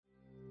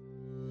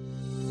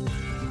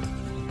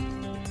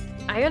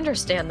I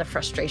understand the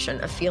frustration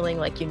of feeling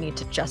like you need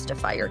to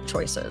justify your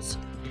choices,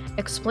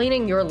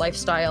 explaining your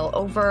lifestyle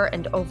over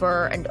and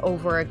over and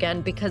over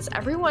again because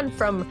everyone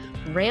from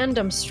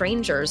random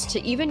strangers to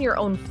even your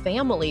own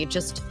family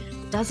just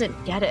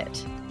doesn't get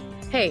it.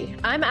 Hey,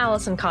 I'm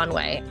Allison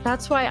Conway.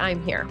 That's why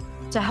I'm here,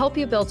 to help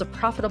you build a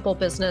profitable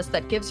business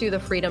that gives you the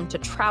freedom to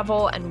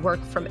travel and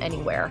work from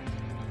anywhere.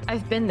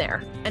 I've been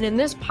there, and in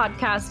this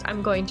podcast,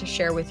 I'm going to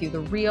share with you the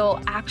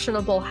real,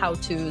 actionable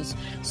how-tos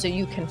so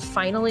you can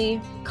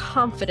finally,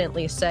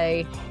 confidently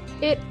say,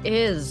 "It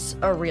is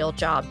a real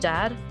job,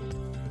 Dad."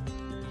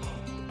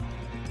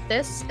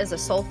 This is a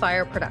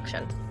Soulfire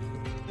production.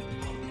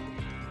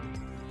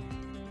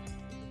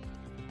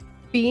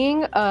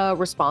 Being a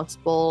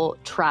responsible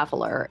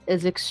traveler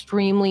is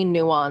extremely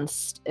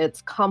nuanced.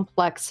 It's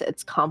complex,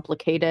 it's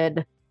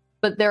complicated,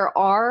 but there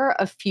are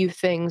a few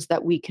things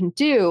that we can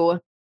do,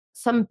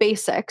 some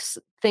basics,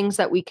 things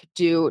that we could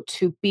do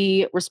to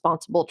be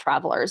responsible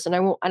travelers. And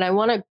I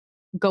want to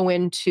go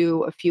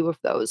into a few of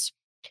those.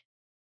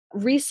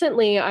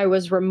 Recently, I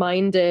was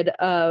reminded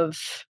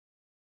of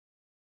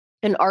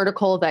an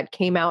article that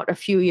came out a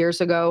few years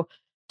ago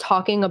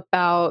talking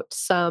about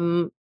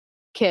some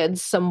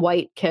kids, some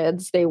white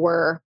kids. They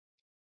were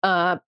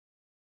uh,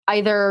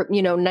 either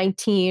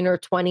 19 or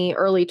 20,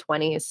 early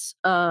 20s,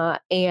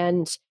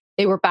 and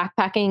they were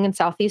backpacking in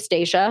Southeast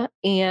Asia,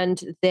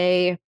 and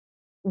they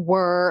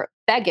were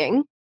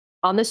begging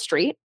on the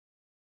street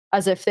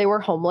as if they were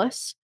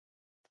homeless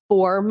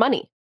for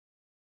money.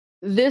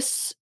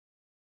 This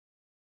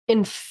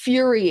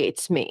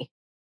infuriates me.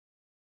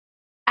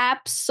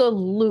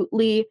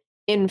 Absolutely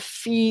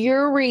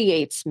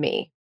infuriates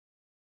me.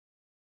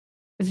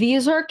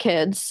 These are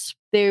kids.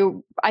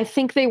 I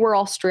think they were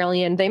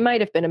Australian. They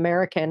might have been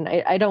American.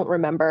 I don't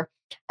remember.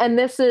 And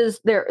this is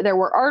there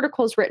were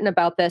articles written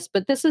about this,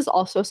 but this is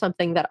also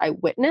something that I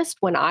witnessed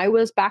when I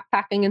was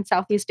backpacking in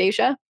Southeast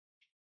Asia.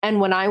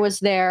 And when I was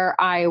there,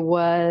 I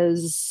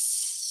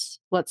was,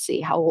 let's see,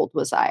 how old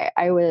was I?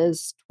 I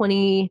was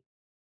 20,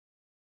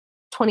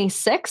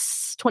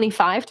 26,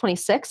 25,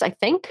 26, I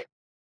think.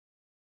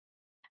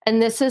 And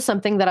this is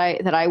something that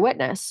I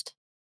witnessed.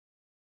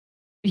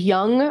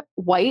 Young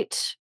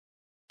white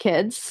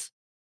kids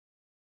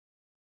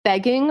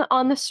begging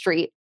on the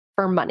street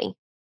for money.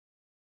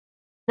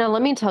 Now,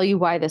 let me tell you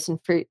why this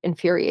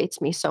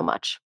infuriates me so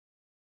much.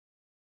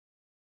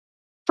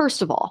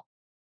 First of all,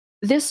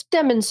 this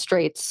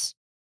demonstrates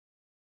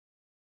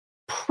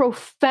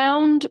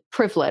profound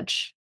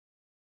privilege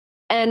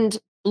and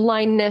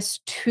blindness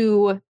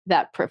to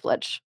that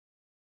privilege.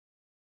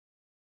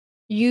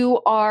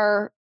 You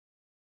are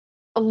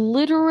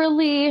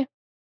literally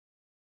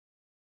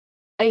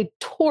a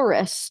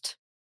tourist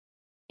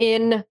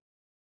in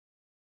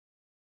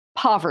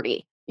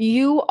poverty.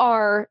 You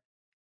are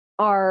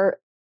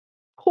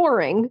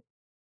pouring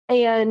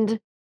and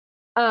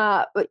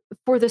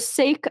for the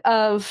sake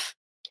of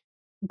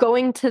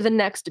going to the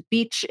next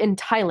beach in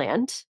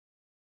Thailand,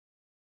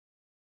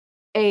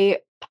 a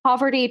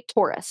poverty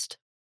tourist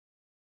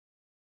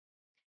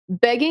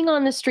begging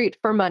on the street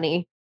for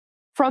money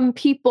from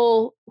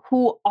people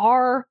who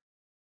are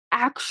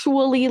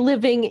actually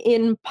living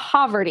in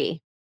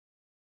poverty.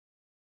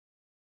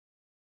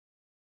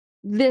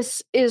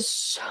 This is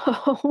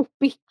so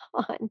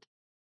beyond.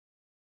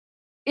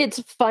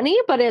 It's funny,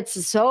 but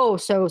it's so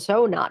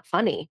not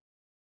funny.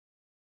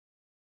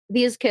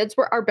 These kids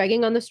are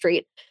begging on the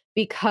street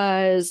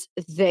because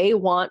they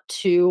want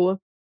to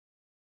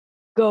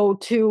go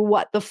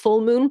to the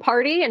full moon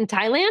party in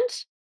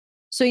Thailand.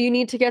 So you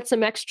need to get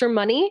some extra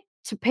money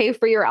to pay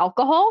for your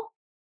alcohol.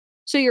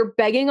 So you're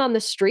begging on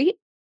the street.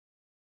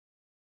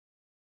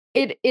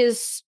 It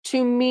is,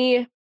 to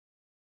me,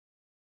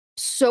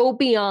 so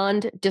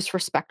beyond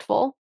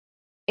disrespectful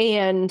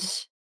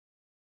and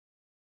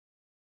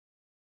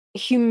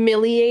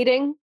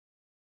humiliating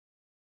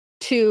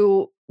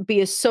to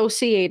be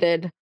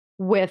associated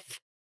with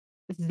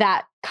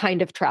that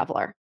kind of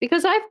traveler,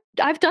 because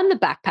I've done the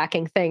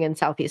backpacking thing in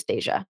Southeast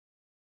Asia.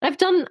 I've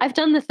done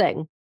the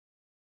thing.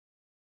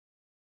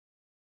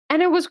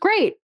 And it was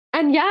great.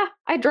 And yeah,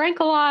 I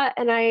drank a lot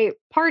and I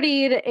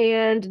partied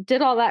and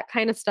did all that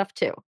kind of stuff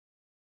too.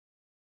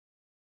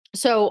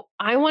 So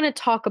I want to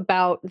talk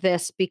about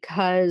this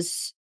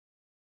because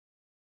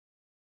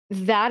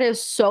that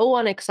is so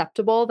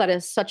unacceptable. That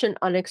is such an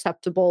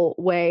unacceptable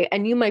way.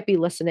 And you might be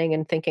listening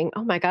and thinking,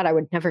 oh my God, I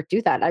would never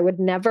do that. I would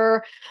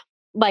never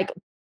like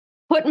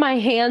put my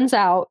hands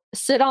out,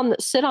 sit on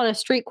a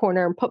street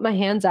corner and put my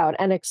hands out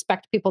and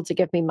expect people to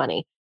give me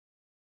money.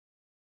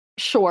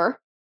 Sure.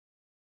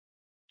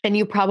 And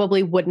you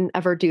probably wouldn't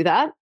ever do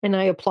that. And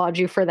I applaud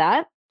you for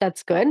that.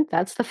 That's good.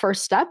 That's the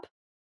first step.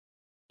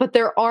 But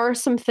there are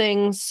some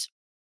things,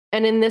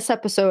 and in this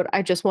episode,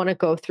 I just want to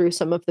go through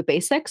some of the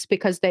basics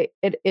because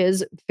it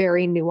is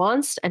very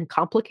nuanced and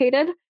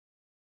complicated.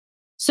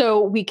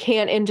 So we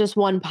can't, in just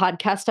one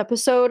podcast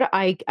episode,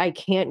 I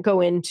can't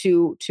go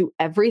into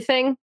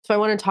everything. So I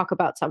want to talk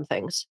about some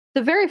things.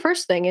 The very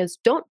first thing is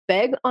don't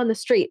beg on the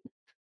street.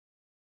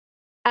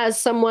 As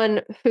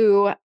someone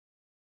who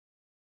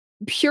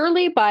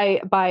purely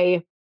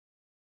by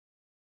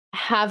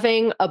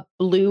having a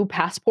blue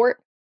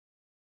passport,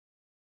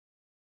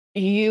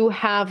 you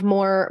have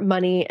more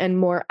money and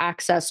more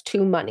access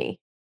to money.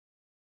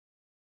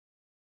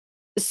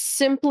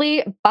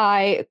 Simply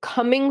by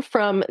coming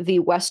from the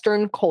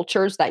Western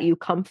cultures that you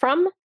come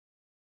from,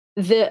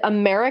 the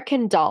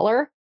American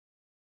dollar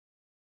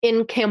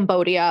in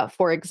Cambodia,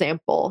 for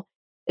example,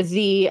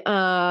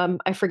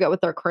 I forget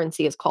what their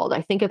currency is called.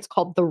 I think it's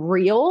called the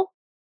real.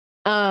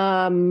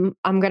 I'm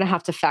gonna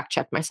have to fact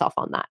check myself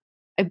on that.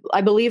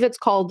 I believe it's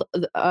called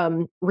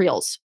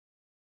reals.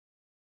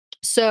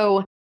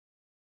 So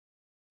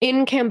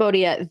in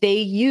Cambodia, they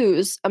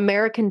use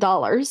American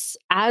dollars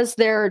as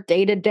their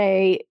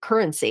day-to-day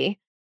currency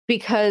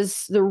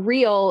because the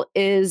real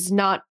is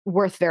not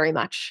worth very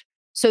much.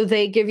 So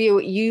they give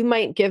you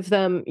might give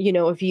them,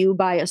 if you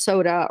buy a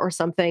soda or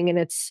something and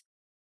it's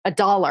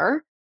 $1,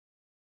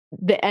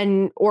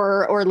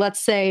 or let's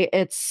say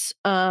it's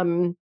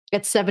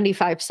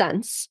 75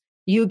 cents,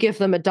 you give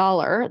them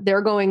 $1,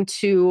 they're going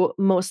to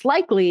most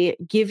likely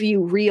give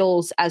you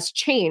reals as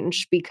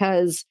change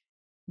because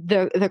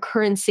the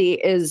currency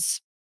is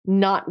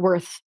not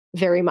worth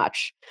very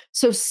much.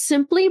 So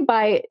simply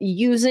by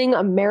using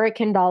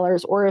American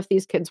dollars, or if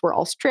these kids were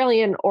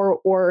Australian,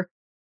 or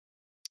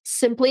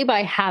simply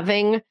by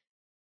having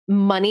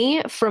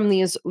money from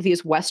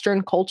these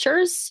Western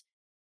cultures,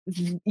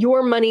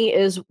 your money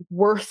is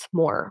worth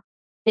more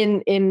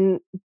in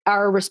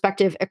our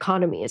respective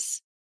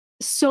economies.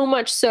 So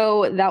much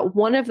so that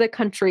one of the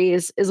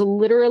countries is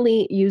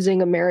literally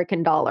using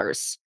American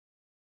dollars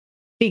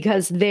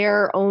because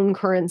their own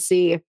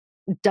currency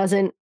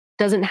doesn't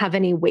doesn't have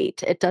any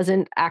weight. It's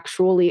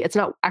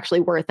not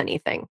actually worth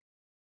anything.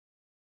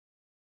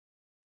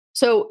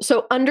 So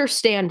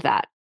understand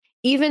that.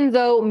 Even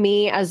though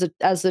me as a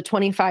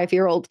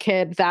 25-year-old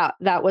kid that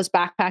was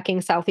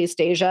backpacking Southeast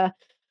Asia,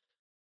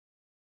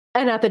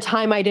 and at the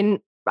time I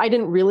didn't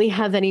really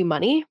have any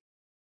money,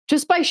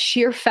 just by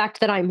sheer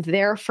fact that I'm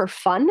there for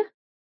fun,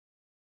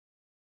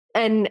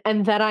 and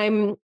that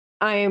I'm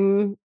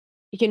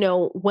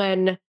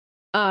when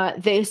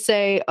they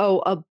say, oh,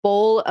 a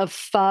bowl of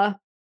pho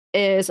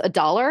is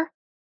 $1,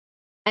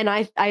 and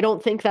I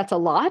don't think that's a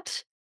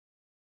lot.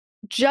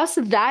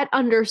 Just that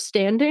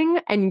understanding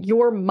and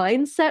your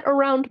mindset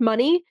around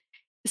money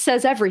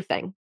says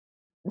everything.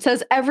 It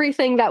says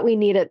everything that we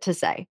need it to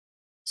say.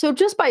 So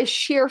just by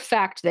sheer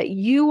fact that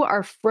you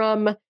are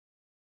from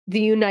the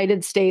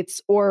United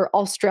States or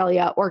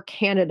Australia or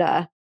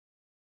Canada,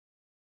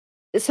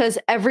 it says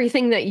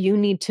everything that you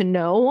need to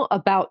know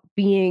about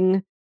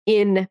being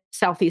in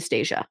Southeast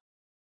Asia.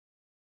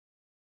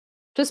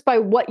 Just by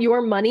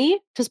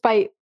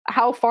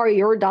how far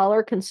your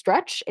dollar can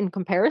stretch in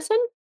comparison,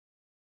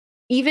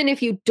 even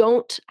if you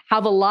don't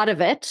have a lot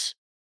of it.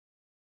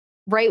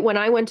 Right, when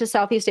I went to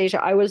Southeast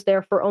Asia, I was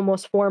there for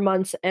almost 4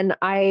 months, and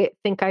I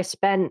think I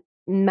spent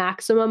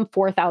maximum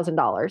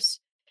 $4,000,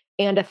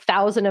 and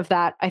 1,000 of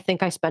that I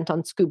think I spent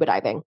on scuba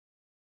diving.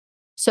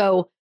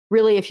 So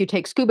really, if you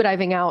take scuba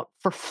diving out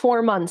for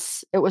 4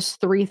 months, it was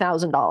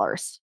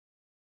 $3,000.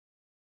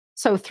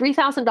 So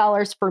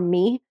 $3,000 for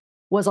me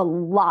was a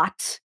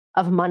lot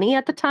of money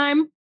at the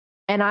time.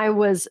 And I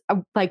was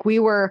like,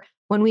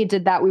 when we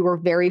did that, we were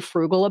very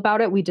frugal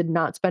about it. We did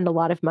not spend a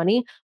lot of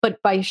money.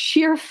 But by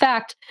sheer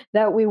fact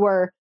that we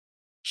were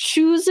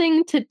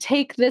choosing to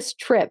take this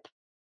trip,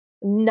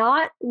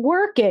 not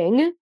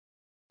working,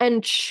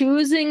 and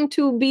choosing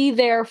to be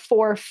there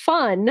for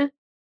fun,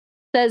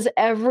 says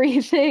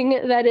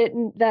everything that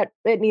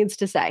it needs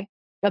to say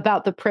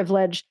about the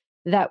privilege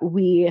that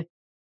we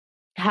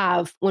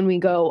have when we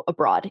go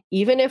abroad.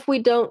 Even if we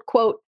don't,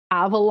 quote,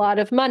 have a lot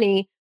of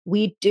money,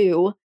 we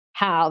do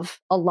have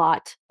a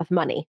lot of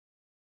money.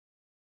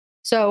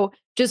 So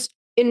just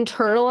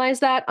internalize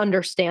that,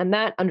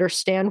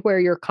 understand where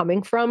you're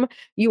coming from.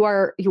 You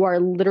are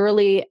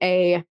literally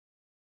a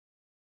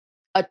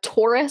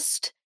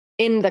tourist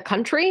in the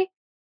country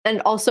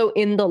and also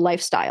in the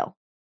lifestyle.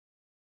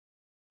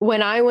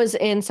 When I was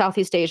in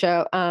Southeast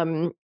Asia,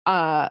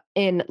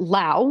 in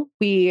Laos,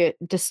 we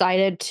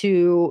decided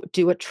to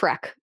do a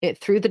trek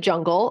through the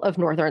jungle of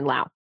northern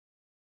Laos.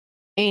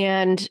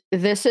 And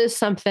this is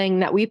something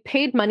that we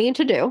paid money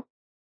to do.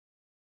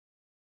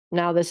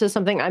 Now, this is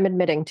something I'm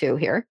admitting to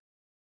here,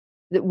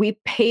 that we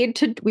paid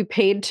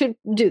to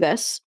do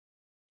this.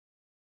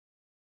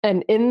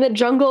 And in the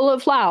jungle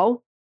of Laos,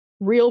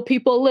 real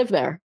people live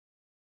there.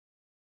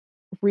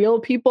 Real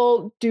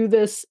people do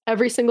this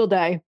every single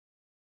day.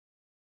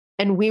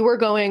 And we were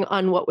going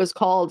on what was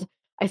called,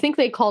 I think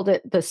they called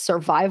it the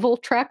survival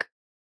trek.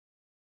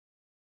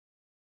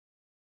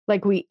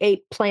 Like we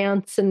ate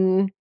plants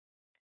and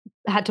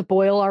had to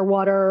boil our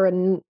water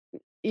and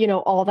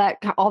all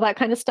that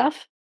kind of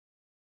stuff.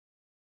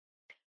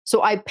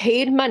 So I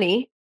paid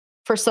money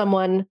for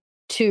someone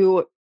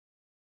to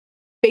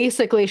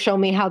basically show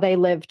me how they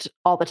lived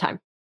all the time.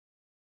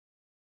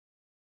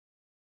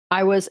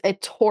 I was a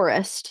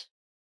tourist,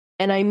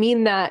 and I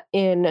mean that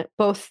in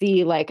both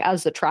the like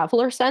as a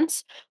traveler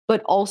sense,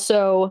 but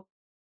also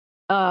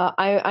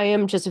I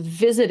am just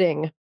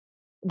visiting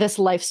this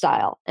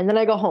lifestyle, and then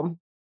I go home.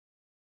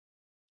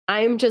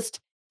 I'm just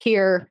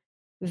here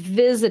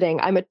visiting.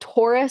 I'm a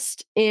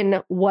tourist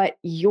in what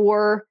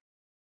your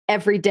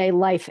everyday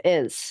life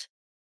is.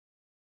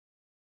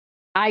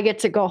 I get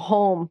to go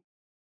home.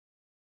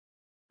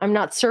 I'm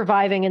not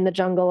surviving in the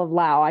jungle of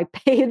Lao. I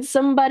paid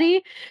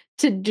somebody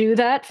to do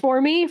that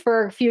for me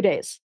for a few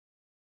days.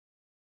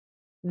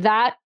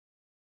 That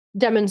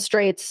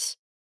demonstrates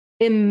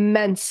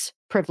immense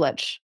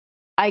privilege.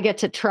 I get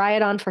to try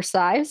it on for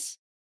size,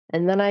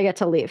 and then I get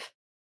to leave.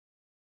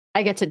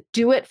 I get to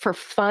do it for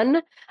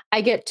fun.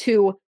 I get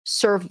to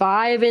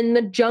survive in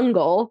the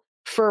jungle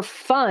for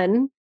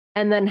fun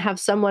and then have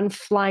someone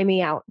fly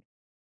me out.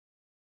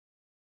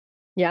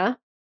 Yeah?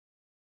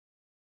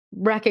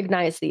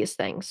 Recognize these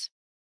things.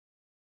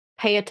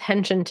 Pay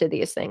attention to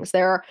these things.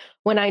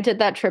 When I did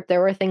that trip,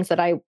 there were things that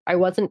I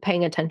wasn't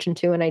paying attention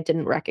to and I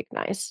didn't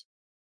recognize.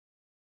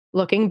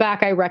 Looking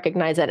back, I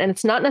recognize it. And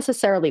it's not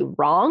necessarily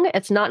wrong.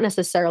 It's not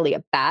necessarily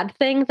a bad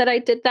thing that I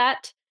did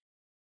that.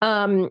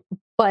 Um,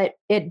 but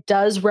it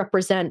does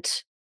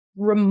represent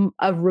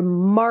a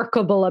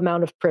remarkable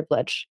amount of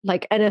privilege,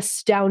 like an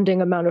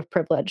astounding amount of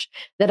privilege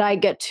that I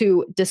get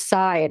to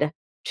decide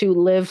to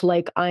live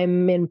like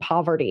I'm in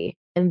poverty.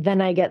 And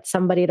then I get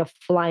somebody to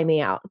fly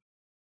me out.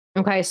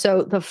 Okay,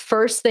 so the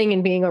first thing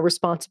in being a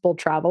responsible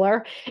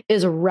traveler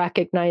is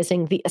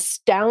recognizing the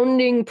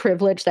astounding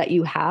privilege that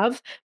you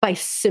have by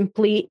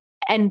simply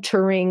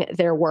entering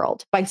their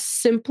world, by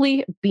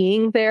simply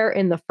being there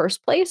in the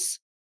first place.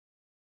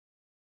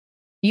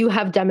 You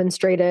have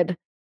demonstrated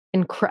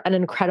an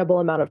incredible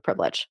amount of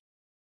privilege.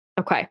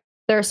 Okay,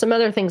 there are some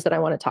other things that I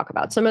want to talk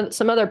about,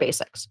 some other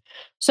basics.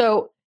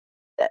 So,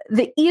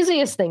 the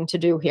easiest thing to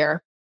do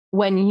here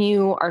when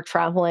you are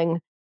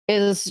traveling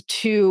is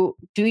to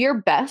do your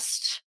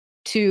best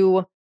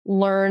to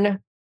learn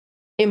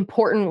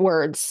important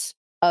words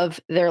of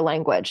their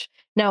language.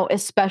 Now,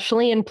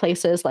 especially in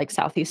places like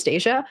Southeast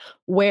Asia,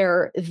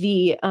 where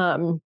the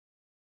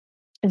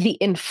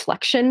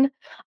inflection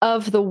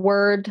of the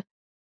word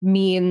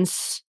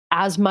means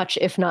as much,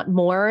 if not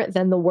more,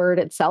 than the word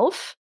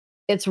itself.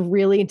 It's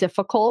really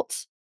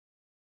difficult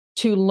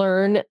to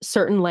learn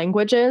certain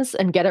languages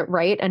and get it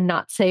right and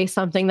not say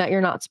something that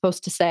you're not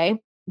supposed to say.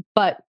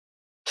 But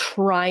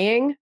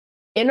trying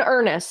in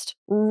earnest,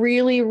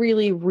 really,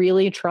 really,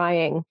 really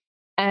trying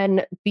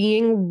and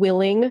being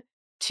willing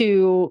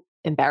to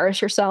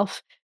embarrass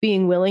yourself,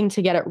 being willing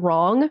to get it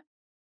wrong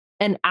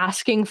and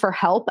asking for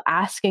help,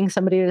 asking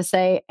somebody to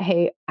say,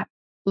 hey,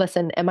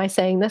 listen, am I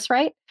saying this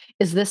right?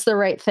 Is this the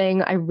right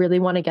thing? I really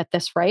want to get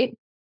this right.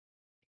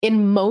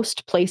 In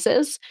most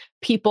places,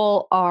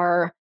 people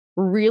are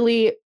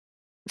really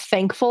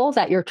thankful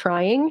that you're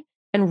trying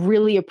and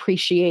really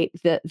appreciate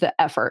the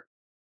effort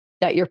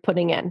that you're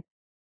putting in.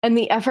 And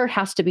the effort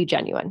has to be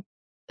genuine.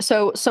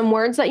 So some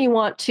words that you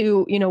want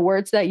to,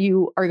 words that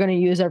you are going to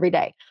use every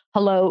day.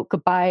 Hello,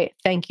 goodbye,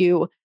 thank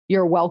you,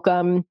 you're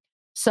welcome.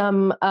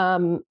 Some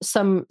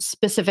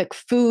specific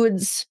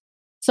foods,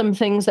 some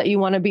things that you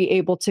want to be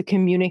able to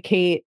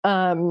communicate.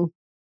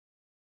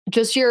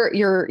 Just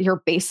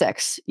your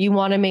basics. You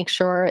want to make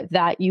sure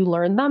that you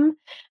learn them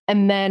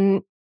and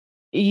then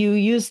you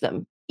use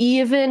them.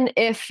 Even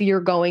if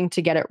you're going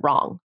to get it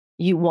wrong,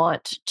 you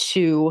want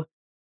to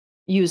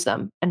use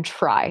them and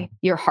try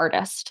your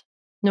hardest,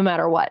 no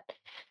matter what.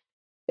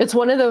 It's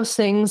one of those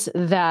things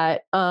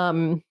that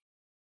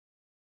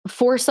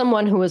for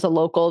someone who is a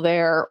local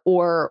there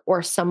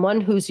or someone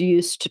who's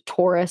used to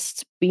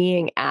tourists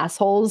being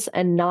assholes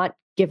and not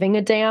giving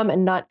a damn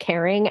and not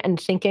caring and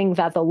thinking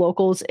that the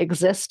locals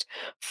exist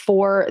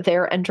for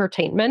their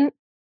entertainment,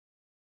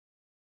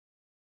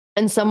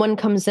 and someone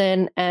comes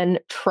in and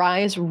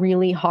tries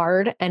really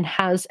hard and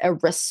has a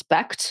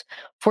respect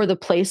for the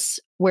place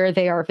where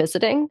they are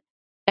visiting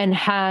and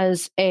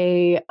has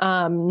a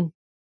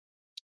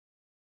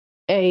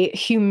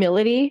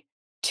humility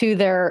to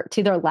their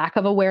lack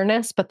of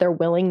awareness but their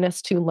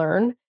willingness to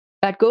learn,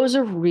 that goes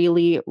a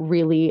really,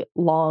 really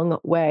long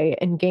way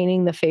in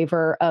gaining the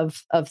favor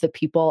of the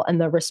people and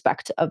the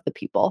respect of the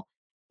people,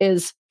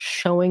 is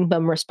showing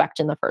them respect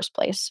in the first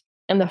place.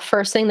 And the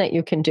first thing that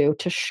you can do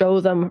to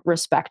show them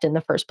respect in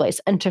the first place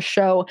and to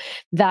show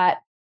that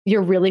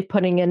you're really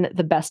putting in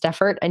the best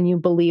effort and you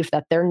believe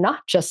that they're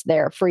not just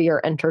there for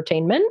your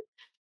entertainment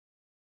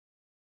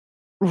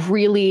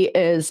really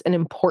is an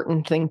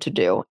important thing to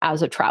do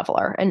as a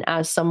traveler and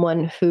as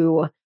someone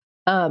who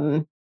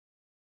um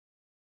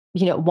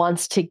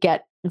wants to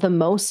get the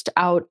most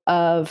out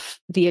of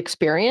the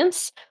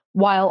experience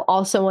while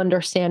also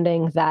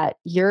understanding that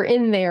you're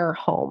in their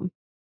home.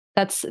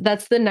 That's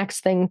the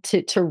next thing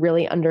to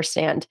really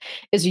understand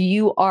is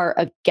you are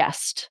a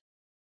guest.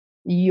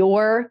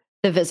 You're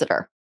the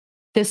visitor.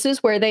 This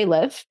is where they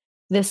live.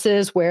 This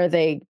is where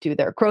they do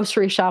their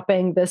grocery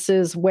shopping. This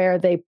is where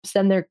they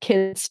send their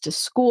kids to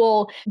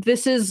school.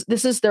 This is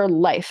their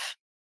life.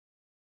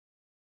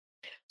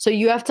 So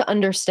you have to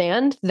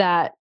understand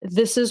that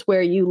this is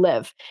where you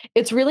live.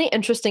 It's really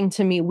interesting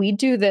to me. We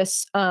do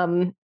this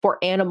for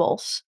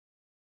animals.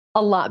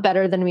 a lot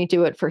better than we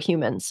do it for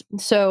humans.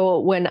 So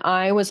when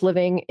I was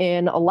living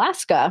in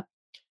Alaska,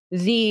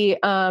 the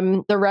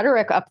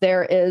rhetoric up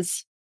there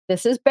is,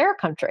 this is bear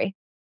country.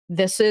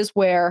 This is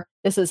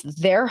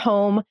their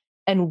home,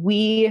 and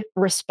we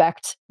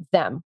respect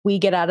them. We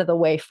get out of the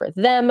way for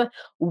them.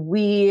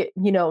 We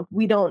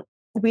we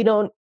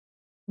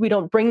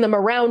don't bring them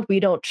around.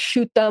 We don't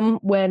shoot them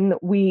when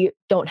we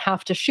don't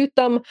have to shoot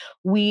them.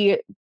 We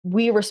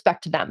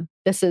respect them.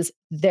 This is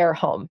their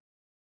home.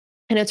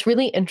 And it's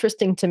really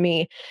interesting to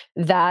me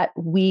that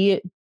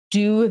we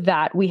do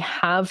that. We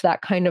have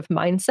that kind of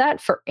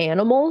mindset for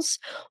animals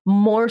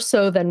more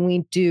so than we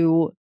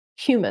do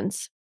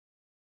humans.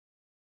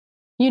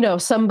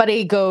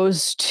 Somebody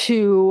goes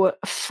to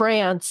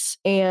France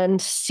and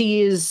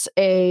sees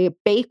a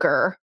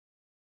baker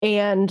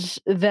and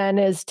then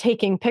is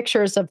taking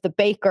pictures of the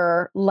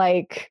baker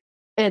like,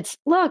 it's,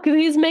 look,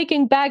 he's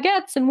making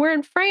baguettes and we're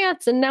in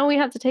France and now we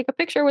have to take a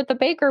picture with the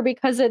baker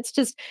because it's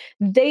just,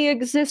 they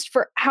exist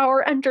for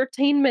our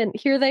entertainment.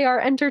 Here they are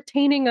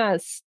entertaining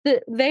us.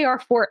 They are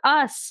for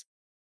us.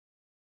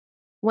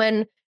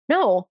 When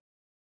no,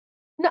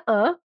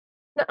 nuh-uh,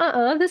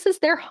 nuh-uh, this is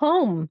their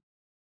home.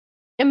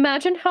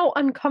 Imagine how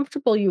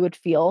uncomfortable you would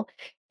feel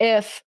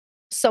if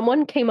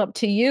someone came up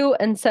to you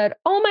and said,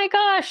 "Oh my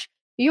gosh,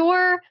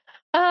 you're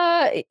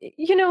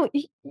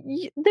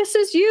this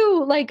is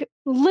you like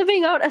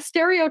living out a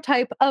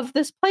stereotype of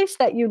this place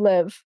that you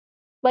live.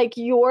 Like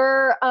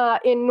you're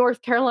in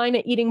North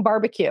Carolina eating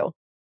barbecue."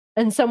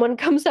 And someone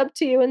comes up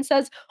to you and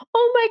says,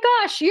 "Oh my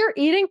gosh, you're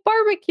eating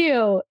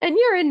barbecue and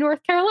you're in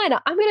North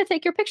Carolina. I'm going to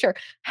take your picture."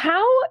 How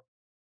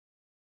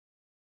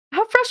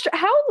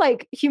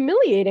like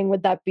humiliating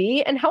would that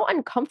be, and how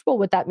uncomfortable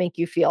would that make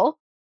you feel?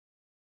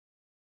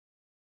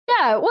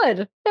 Yeah, it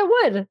would.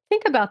 It would.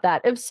 Think about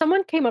that. If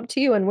someone came up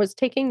to you and was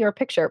taking your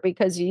picture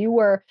because you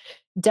were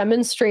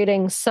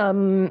demonstrating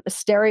some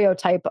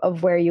stereotype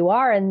of where you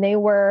are and they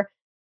were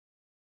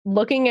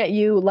looking at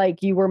you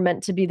like you were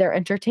meant to be their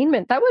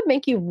entertainment, that would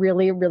make you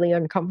really, really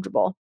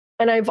uncomfortable.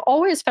 And I've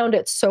always found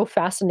it so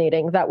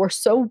fascinating that we're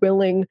so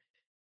willing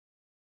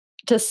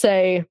to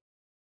say,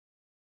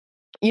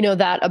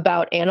 that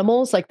about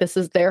animals, like this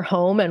is their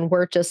home and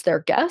we're just their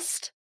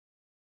guest.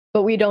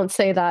 But we don't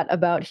say that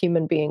about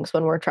human beings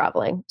when we're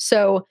traveling.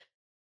 So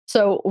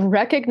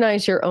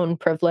recognize your own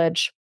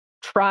privilege.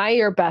 Try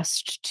your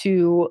best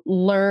to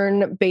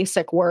learn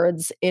basic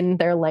words in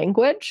their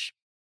language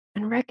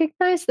and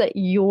recognize that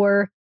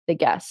you're the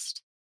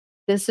guest.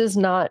 This is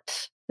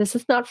not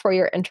for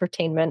your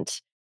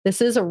entertainment. This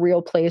is a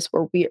real place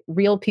where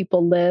real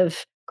people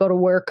live, go to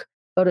work,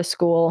 go to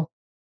school.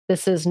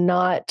 This is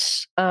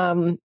not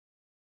it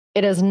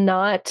is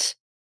not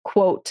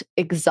quote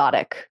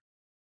exotic.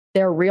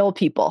 They're real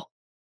people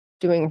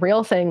doing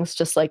real things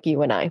just like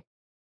you and I.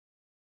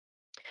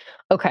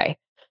 Okay.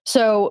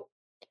 So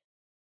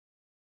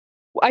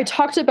I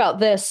talked about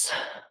this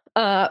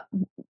uh,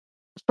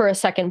 for a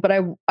second, but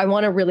I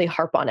want to really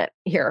harp on it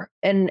here,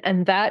 and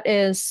that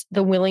is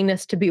the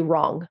willingness to be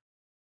wrong,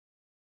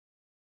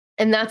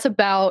 and that's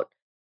about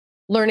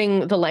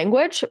learning the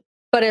language,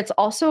 but it's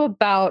also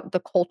about the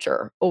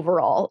culture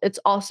overall. It's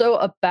also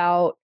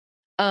about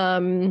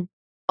um,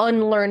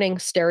 unlearning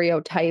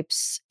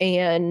stereotypes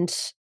and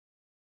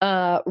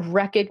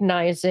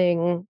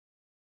recognizing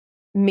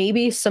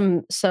maybe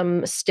some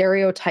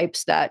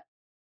stereotypes that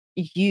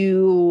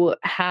you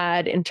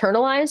had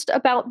internalized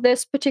about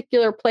this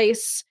particular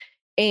place,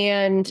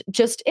 and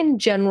just in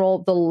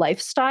general the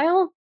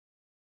lifestyle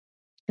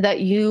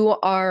that you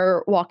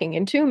are walking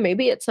into.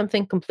 Maybe it's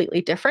something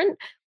completely different,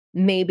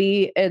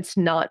 maybe it's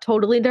not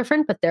totally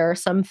different, but there are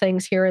some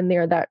things here and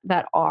there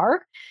that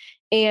are.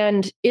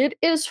 And it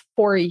is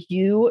for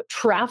you,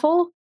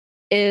 travel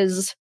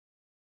is,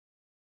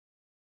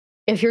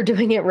 if you're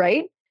doing it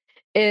right,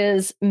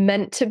 is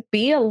meant to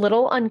be a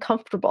little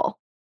uncomfortable.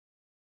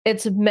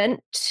 It's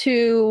meant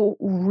to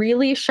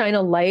really shine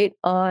a light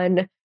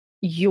on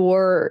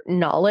your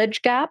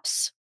knowledge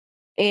gaps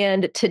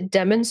and to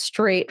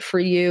demonstrate for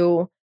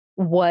you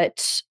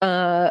what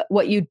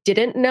you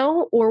didn't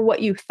know or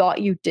what you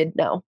thought you did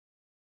know.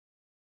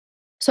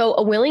 So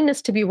a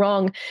willingness to be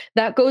wrong,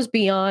 that goes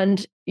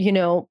beyond,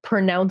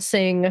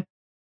 pronouncing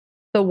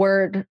the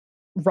word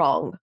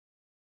wrong,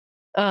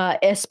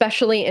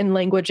 especially in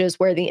languages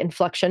where the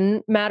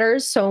inflection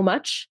matters so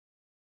much.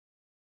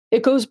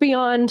 It goes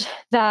beyond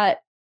that.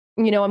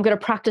 I'm going to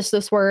practice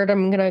this word.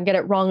 I'm going to get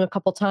it wrong a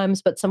couple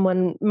times, but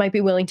someone might be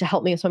willing to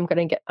help me, so I'm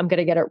going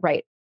to get it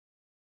right.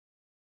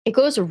 It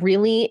goes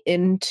really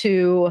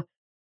into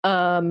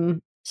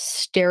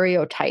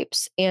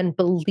stereotypes and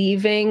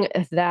believing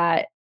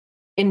that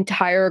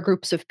entire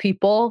groups of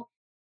people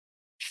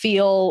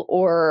feel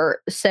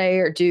or say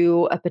or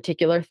do a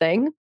particular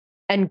thing,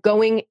 and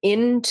going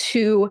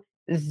into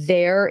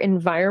their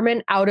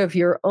environment out of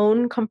your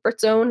own comfort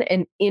zone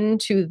and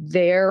into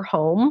their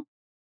home.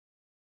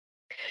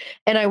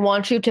 And I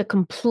want you to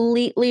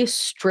completely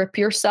strip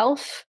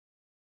yourself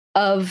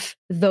of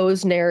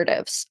those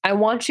narratives. I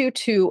want you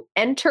to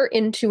enter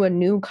into a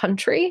new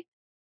country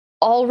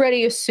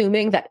already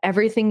assuming that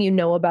everything you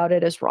know about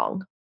it is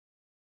wrong.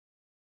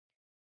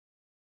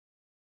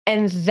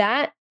 And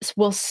that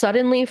will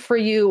suddenly for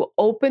you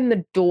open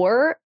the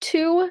door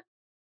to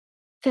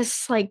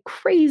this like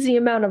crazy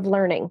amount of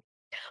learning,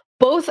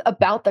 both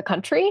about the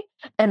country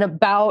and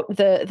about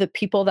the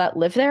people that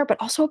live there, but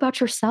also about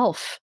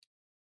yourself.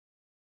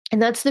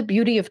 And that's the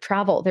beauty of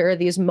travel. There are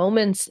these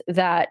moments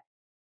that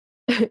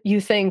you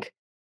think,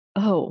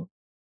 "Oh,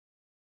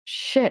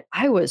 shit,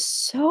 I was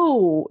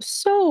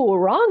so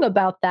wrong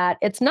about that."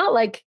 It's not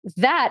like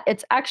that,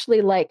 it's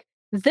actually like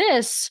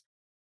this,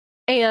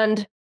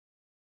 and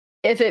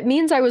if it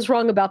means I was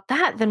wrong about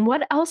that, then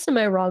what else am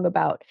I wrong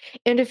about?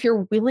 And if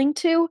you're willing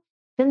to,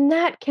 then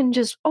that can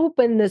just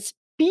open this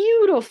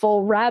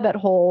beautiful rabbit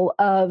hole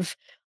of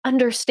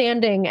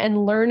understanding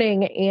and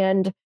learning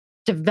and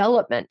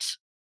development.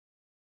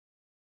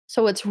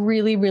 So it's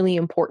really, really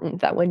important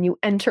that when you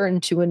enter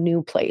into a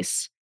new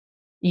place,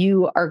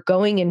 you are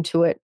going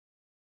into it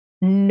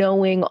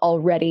knowing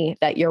already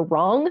that you're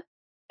wrong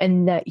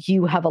and that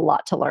you have a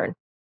lot to learn.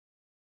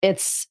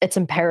 It's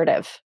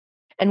imperative.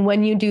 And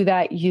when you do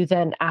that, you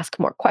then ask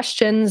more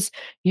questions.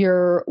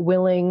 You're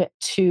willing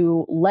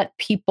to let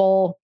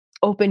people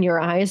open your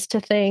eyes to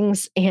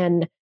things.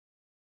 And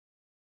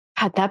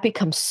God, that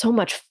becomes so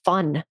much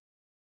fun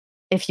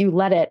if you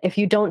let it. If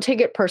you don't take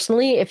it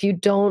personally, if you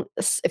don't,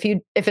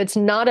 if it's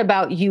not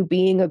about you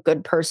being a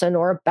good person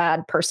or a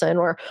bad person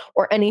or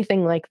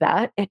anything like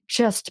that, it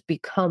just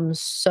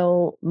becomes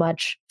so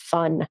much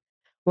fun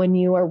when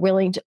you are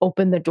willing to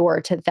open the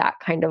door to that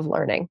kind of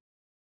learning.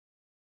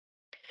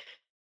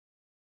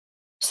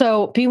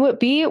 So be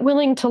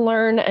willing to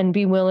learn and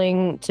be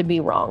willing to be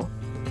wrong.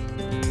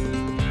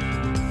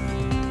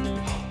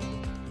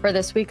 For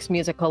this week's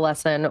musical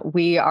lesson,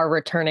 we are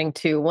returning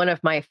to one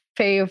of my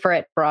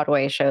favorite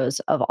Broadway shows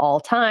of all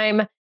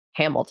time,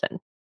 Hamilton.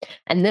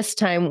 And this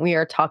time we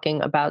are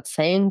talking about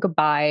saying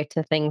goodbye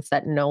to things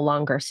that no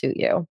longer suit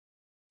you.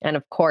 And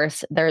of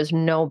course, there's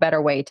no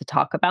better way to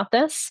talk about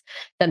this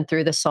than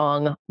through the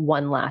song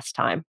One Last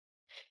Time.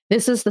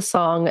 This is the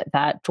song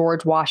that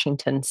George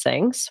Washington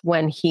sings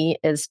when he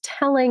is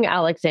telling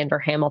Alexander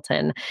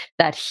Hamilton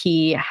that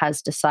he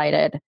has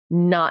decided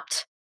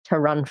not to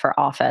run for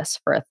office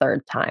for a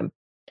third time.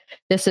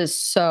 This is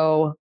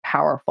so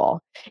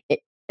powerful.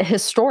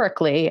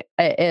 Historically,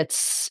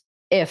 it's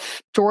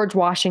if George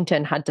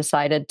Washington had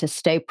decided to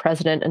stay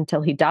president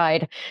until he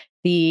died,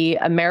 the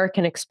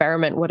American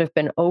experiment would have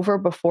been over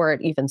before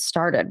it even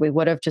started. We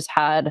would have just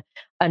had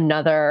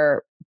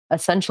another,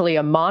 essentially,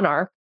 a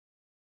monarch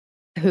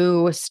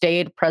who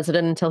stayed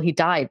president until he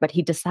died, but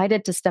he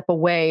decided to step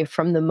away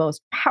from the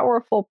most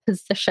powerful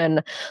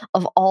position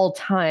of all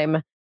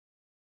time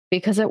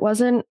because it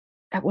wasn't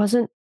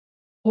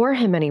for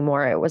him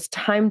anymore. It was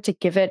time to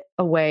give it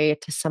away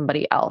to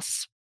somebody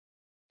else.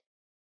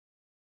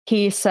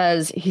 He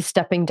says he's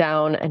stepping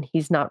down and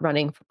he's not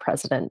running for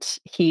president.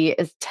 He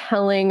is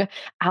telling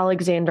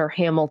Alexander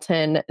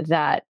Hamilton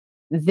that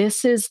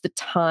this is the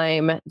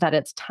time that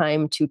it's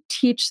time to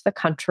teach the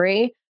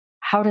country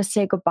how to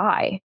say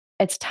goodbye.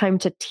 It's time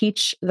to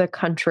teach the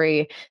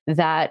country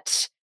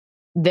that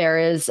there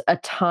is a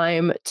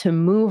time to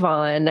move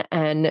on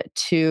and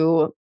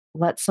to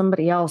let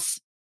somebody else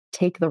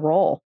take the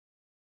role.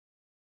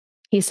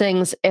 He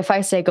sings, "If I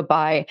say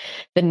goodbye,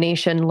 the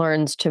nation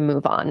learns to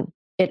move on.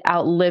 It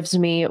outlives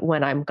me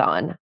when I'm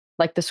gone.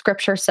 Like the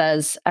scripture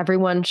says,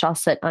 everyone shall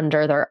sit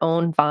under their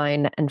own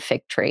vine and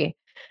fig tree,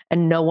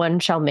 and no one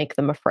shall make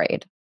them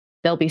afraid.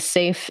 They'll be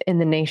safe in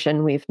the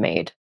nation we've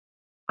made.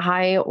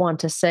 I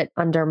want to sit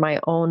under my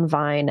own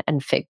vine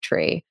and fig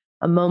tree,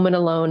 a moment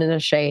alone in the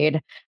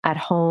shade, at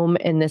home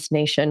in this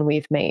nation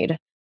we've made,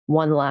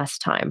 one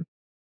last time."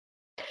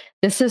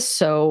 This is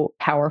so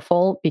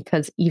powerful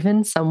because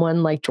even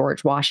someone like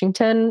George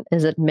Washington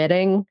is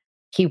admitting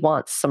he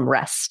wants some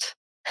rest.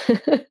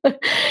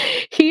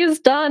 He's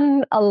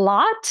done a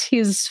lot.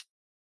 He's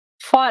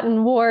fought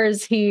in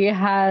wars. He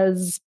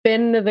has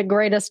been the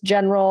greatest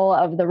general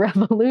of the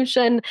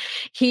revolution.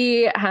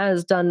 He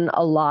has done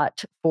a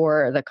lot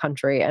for the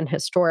country. And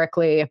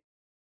historically,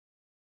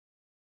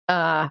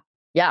 uh,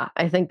 yeah,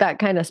 I think that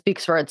kind of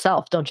speaks for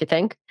itself, don't you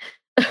think?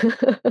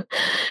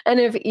 And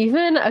if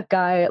even a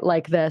guy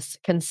like this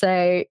can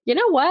say, you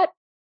know what,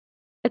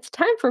 it's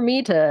time for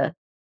me to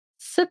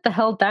sit the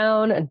hell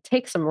down and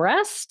take some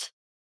rest,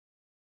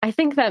 I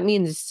think that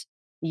means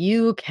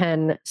you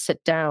can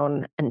sit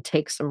down and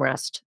take some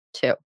rest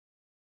too.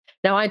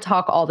 Now, I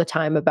talk all the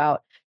time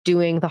about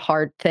doing the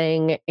hard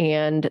thing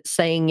and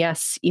saying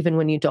yes, even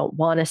when you don't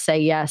want to say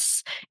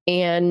yes.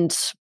 And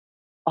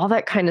all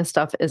that kind of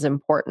stuff is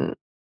important.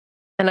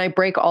 And I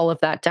break all of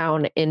that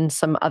down in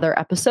some other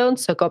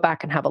episodes. So go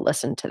back and have a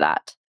listen to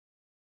that.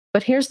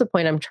 But here's the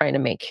point I'm trying to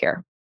make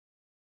here.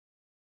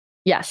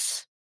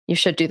 Yes, you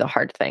should do the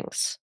hard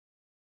things,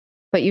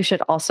 but you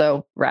should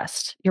also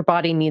rest. Your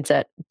body needs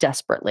it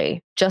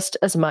desperately, just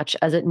as much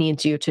as it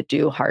needs you to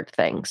do hard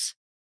things.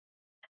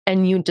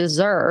 And you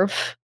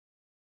deserve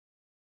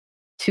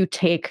to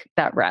take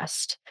that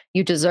rest.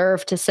 You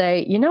deserve to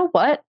say, you know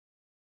what?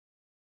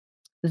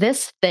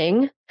 This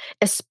thing,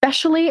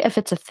 especially if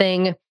it's a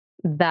thing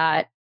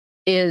that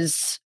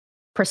is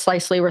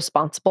precisely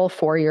responsible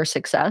for your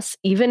success,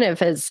 even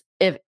if it's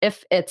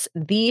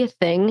the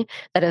thing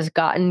that has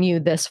gotten you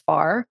this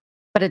far,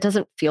 but it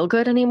doesn't feel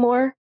good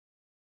anymore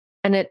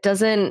and it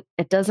doesn't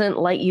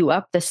light you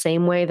up the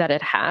same way that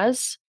it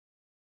has,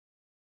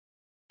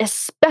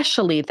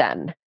 especially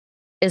then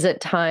is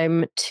it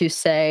time to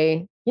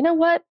say, "You know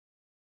what?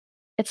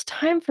 It's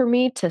time for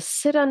me to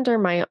sit under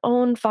my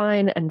own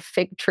vine and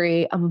fig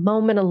tree a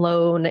moment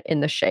alone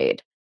in the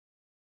shade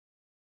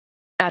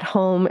at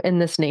home in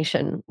this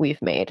nation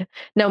we've made."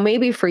 Now,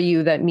 maybe for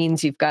you, that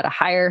means you've got to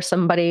hire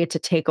somebody to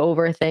take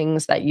over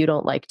things that you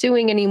don't like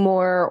doing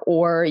anymore,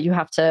 or you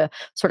have to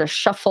sort of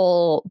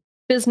shuffle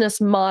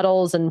business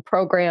models and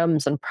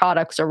programs and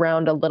products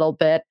around a little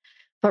bit.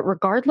 But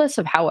regardless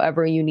of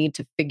however you need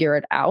to figure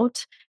it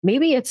out,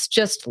 maybe it's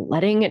just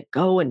letting it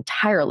go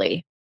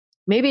entirely.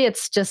 Maybe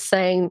it's just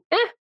saying,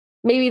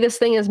 maybe this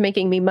thing is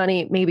making me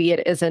money. Maybe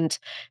it isn't.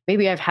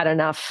 Maybe I've had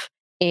enough.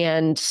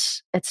 And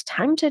it's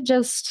time to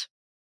just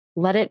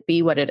let it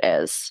be what it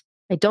is.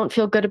 I don't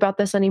feel good about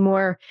this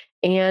anymore.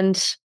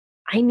 And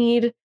I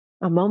need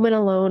a moment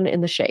alone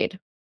in the shade.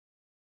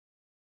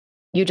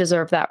 You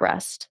deserve that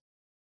rest.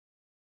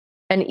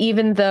 And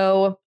even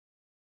though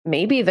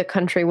maybe the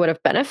country would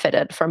have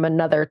benefited from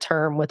another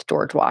term with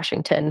George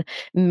Washington,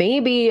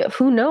 maybe,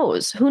 who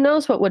knows? Who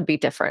knows what would be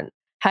different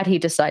had he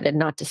decided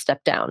not to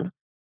step down?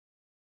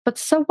 But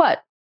so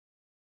what?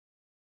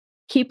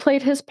 He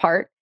played his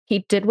part.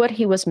 He did what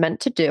he was meant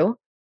to do.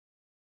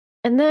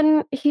 And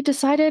then he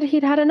decided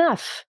he'd had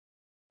enough.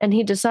 And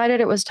he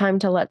decided it was time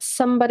to let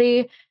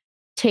somebody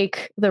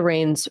take the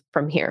reins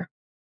from here.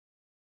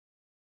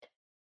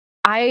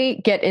 I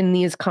get in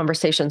these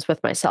conversations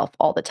with myself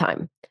all the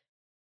time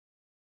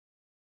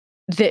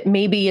that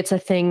maybe it's a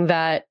thing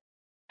that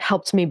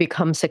helps me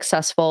become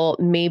successful.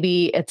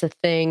 Maybe it's a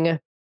thing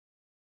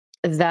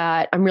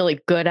that I'm really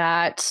good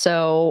at.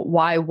 So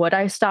why would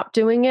I stop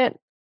doing it?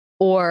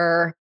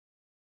 Or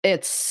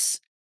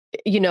it's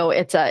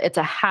it's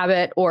a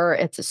habit or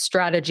it's a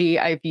strategy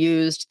I've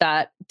used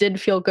that did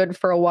feel good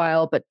for a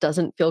while but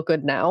doesn't feel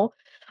good now.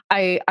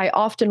 I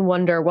often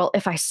wonder, well,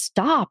 if I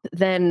stop,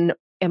 then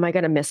am I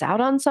going to miss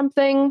out on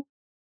something?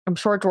 I'm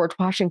sure George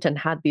Washington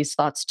had these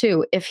thoughts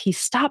too. If he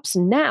stops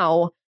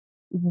now,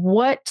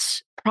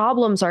 what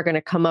problems are going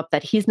to come up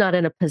that he's not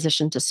in a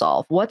position to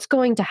solve? What's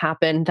going to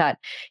happen that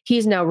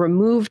he's now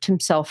removed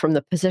himself from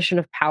the position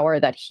of power,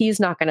 that he's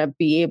not going to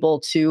be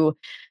able to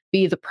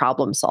be the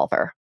problem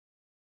solver?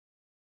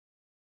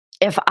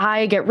 If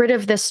I get rid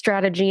of this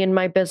strategy in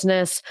my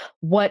business,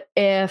 what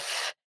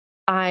if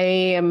I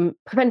am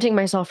preventing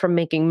myself from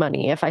making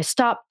money? If I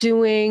stop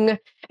taking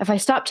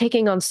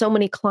on so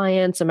many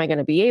clients, am I going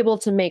to be able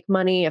to make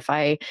money? If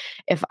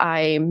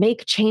I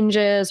make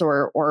changes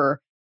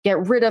or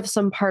get rid of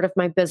some part of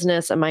my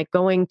business, am I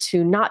going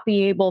to not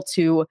be able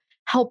to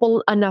help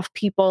enough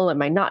people?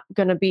 Am I not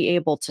going to be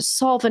able to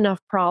solve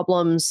enough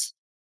problems?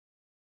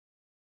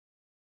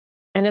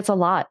 And it's a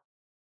lot.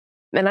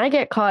 And I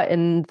get caught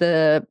in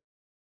the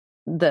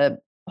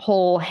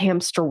whole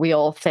hamster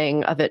wheel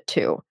thing of it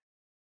too.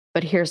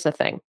 But here's the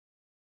thing,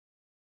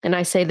 and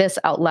I say this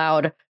out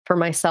loud for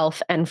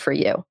myself and for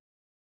you.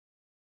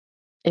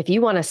 If you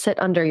want to sit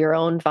under your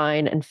own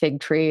vine and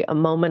fig tree a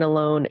moment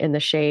alone in the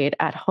shade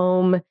at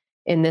home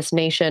in this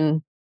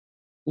nation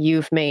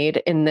you've made,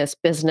 in this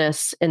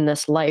business, in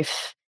this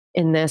life,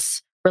 in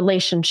this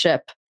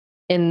relationship,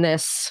 in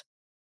this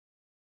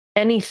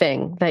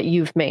anything that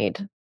you've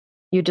made,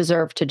 you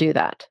deserve to do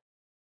that.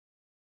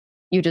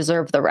 You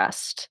deserve the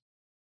rest.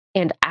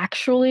 And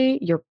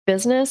actually, your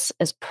business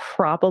is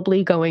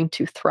probably going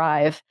to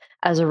thrive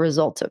as a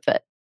result of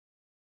it.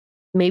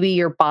 Maybe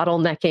you're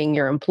bottlenecking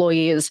your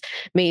employees.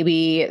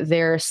 Maybe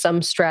there's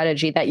some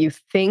strategy that you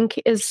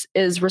think is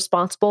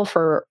responsible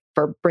for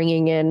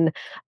bringing in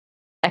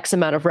X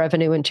amount of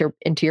revenue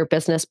into your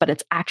business, but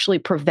it's actually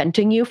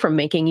preventing you from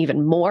making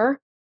even more.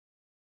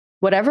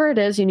 Whatever it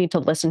is, you need to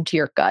listen to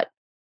your gut,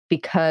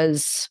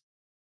 because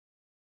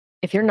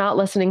if you're not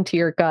listening to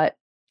your gut,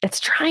 it's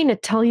trying to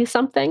tell you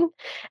something,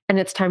 and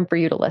it's time for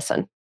you to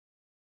listen.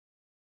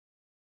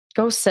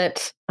 Go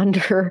sit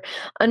under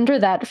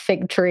that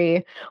fig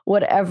tree,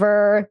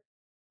 whatever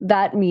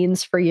that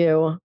means for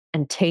you,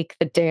 and take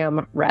the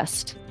damn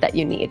rest that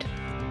you need.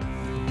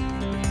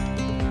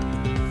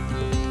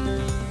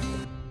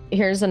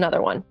 Here's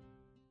another one.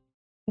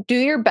 Do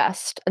your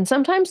best. And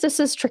sometimes this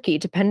is tricky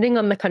depending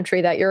on the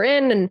country that you're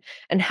in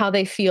and how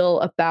they feel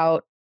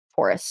about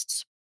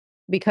tourists,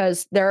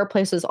 because there are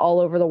places all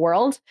over the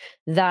world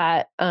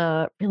that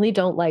really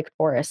don't like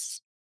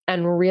tourists,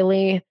 and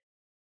really,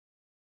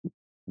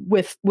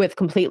 with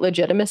complete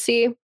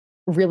legitimacy,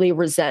 really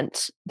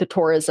resent the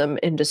tourism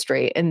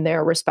industry in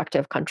their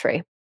respective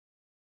country.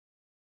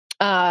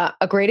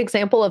 A great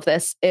example of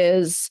this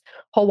is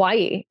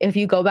Hawaii. If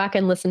you go back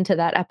and listen to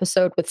that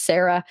episode with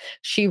Sarah,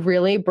 she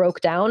really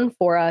broke down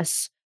for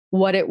us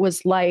what it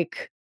was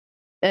like,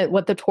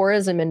 what the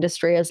tourism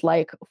industry is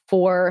like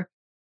for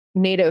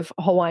Native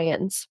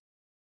Hawaiians.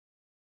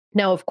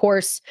 Now, of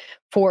course,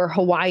 for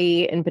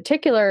Hawaii in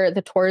particular,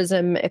 the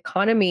tourism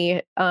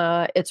economy,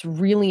 it's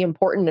really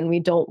important, and we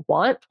don't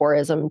want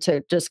tourism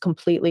to just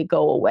completely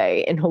go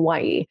away in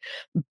Hawaii.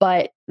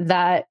 But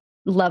that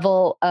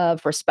level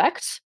of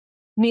respect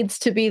needs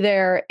to be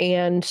there,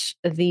 and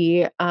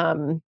the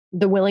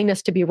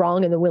willingness to be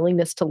wrong and the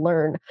willingness to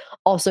learn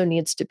also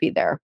needs to be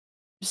there.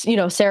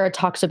 Sarah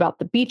talks about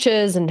the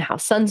beaches and how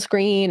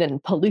sunscreen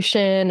and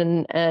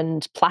pollution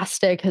and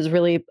plastic has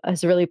really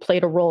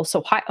played a role.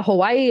 So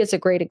Hawaii is a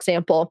great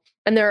example,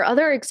 and there are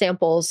other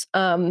examples.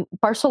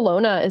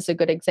 Barcelona is a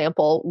good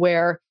example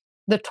where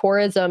the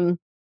tourism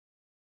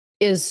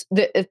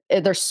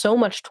there's so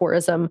much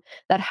tourism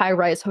that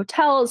high-rise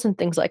hotels and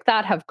things like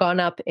that have gone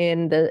up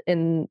in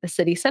the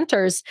city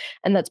centers,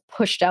 and that's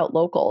pushed out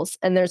locals.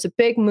 And there's a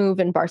big move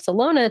in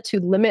Barcelona to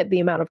limit the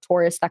amount of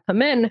tourists that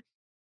come in,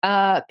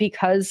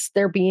 because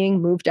they're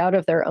being moved out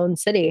of their own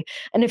city.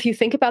 And if you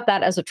think about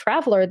that as a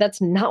traveler, that's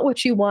not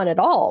what you want at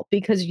all,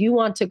 because you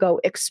want to go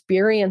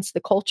experience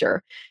the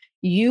culture.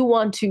 You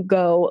want to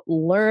go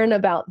learn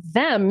about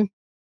them.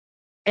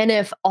 And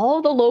if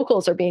all the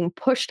locals are being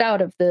pushed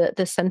out of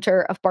the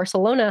center of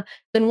Barcelona,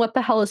 then what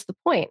the hell is the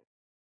point?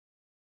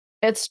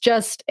 It's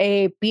just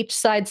a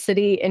beachside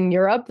city in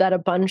Europe that a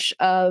bunch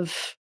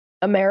of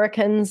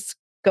Americans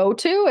go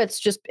to.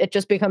 It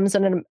just becomes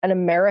an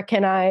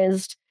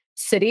Americanized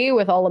city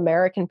with all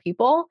American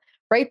people,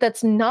 right?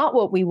 That's not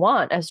what we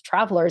want as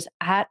travelers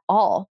at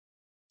all.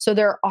 So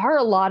there are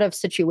a lot of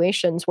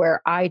situations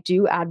where I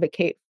do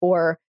advocate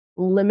for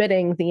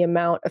limiting the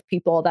amount of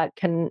people that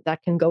can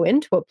go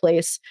into a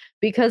place,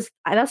 because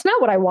that's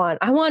not what I want.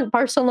 I want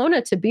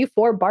Barcelona to be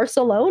for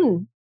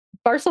Barcelonian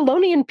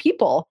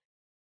people.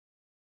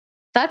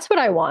 That's what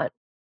I want.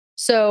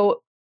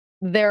 So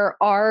there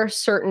are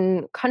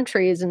certain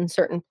countries and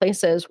certain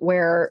places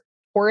where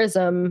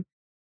tourism,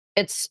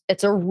 it's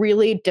a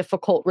really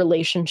difficult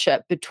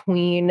relationship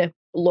between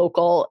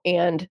local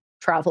and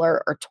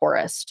traveler or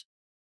tourist.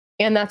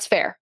 And that's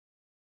fair.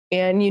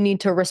 And you need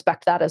to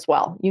respect that as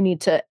well. You need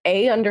to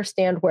A,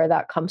 understand where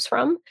that comes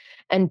from,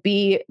 and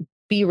B,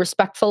 be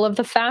respectful of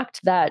the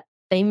fact that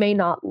they may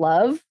not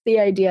love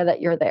the idea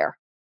that you're there.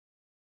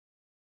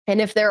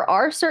 And if there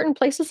are certain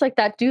places like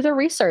that, do the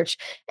research.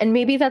 And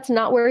maybe that's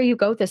not where you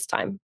go this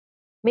time.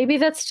 Maybe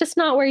that's just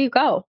not where you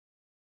go.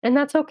 And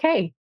that's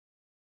okay.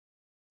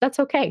 That's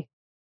okay.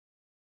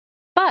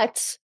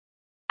 But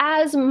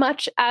as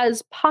much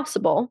as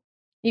possible,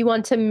 you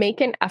want to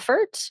make an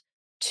effort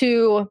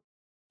to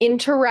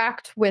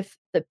interact with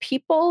the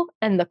people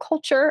and the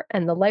culture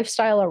and the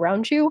lifestyle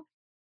around you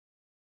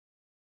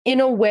in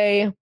a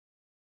way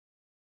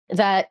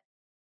that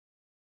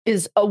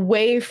is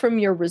away from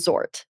your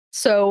resort.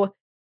 So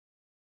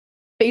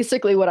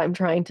basically, what I'm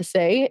trying to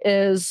say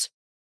is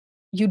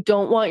you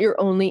don't want your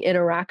only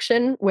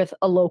interaction with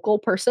a local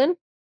person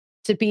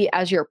to be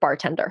as your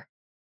bartender.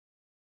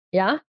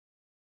 Yeah.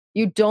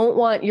 You don't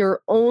want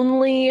your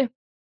only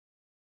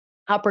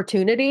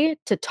opportunity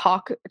to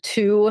talk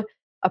to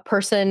a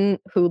person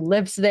who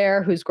lives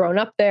there, who's grown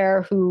up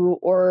there, who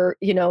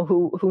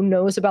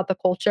knows about the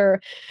culture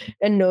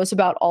and knows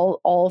about all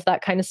of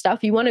that kind of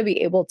stuff. You want to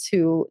be able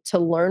to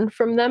learn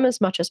from them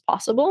as much as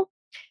possible.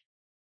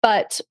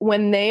 But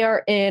when they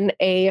are in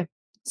a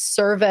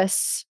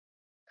service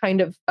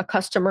kind of a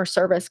customer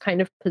service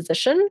kind of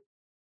position,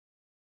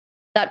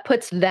 that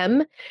puts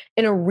them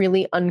in a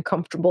really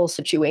uncomfortable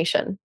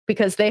situation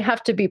because they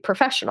have to be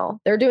professional.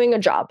 They're doing a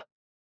job.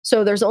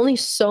 So there's only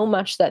so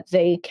much that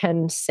they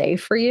can say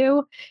for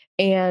you,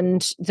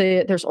 and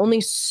there's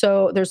only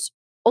so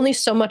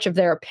much of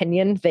their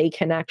opinion they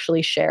can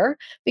actually share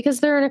because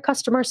they're in a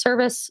customer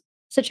service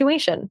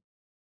situation.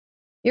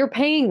 You're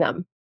paying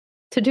them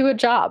to do a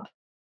job.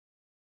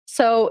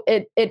 So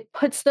it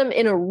puts them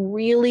in a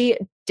really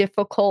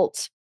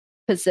difficult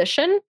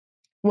position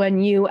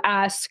when you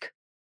ask,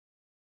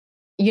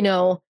 you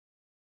know,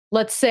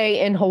 let's say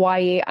in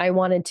Hawaii, I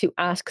wanted to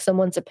ask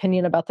someone's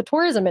opinion about the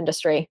tourism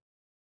industry.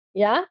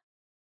 Yeah.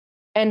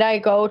 And I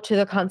go to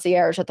the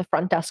concierge at the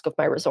front desk of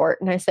my resort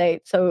and I say,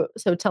 so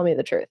tell me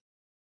the truth.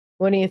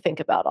 What do you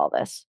think about all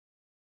this?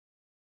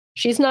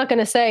 She's not going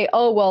to say,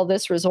 oh, well,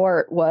 this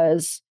resort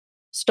was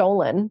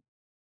stolen.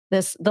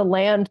 The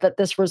land that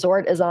this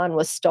resort is on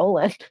was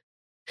stolen.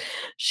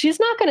 She's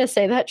not going to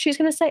say that. She's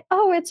going to say,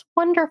 oh, it's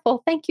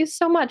wonderful. Thank you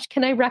so much.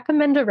 Can I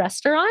recommend a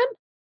restaurant?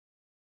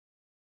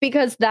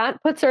 Because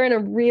that puts her in a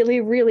really,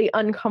 really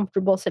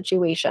uncomfortable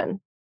situation.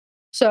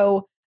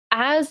 So,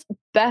 as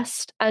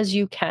best as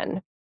you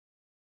can,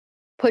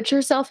 put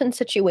yourself in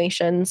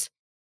situations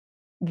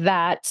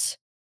that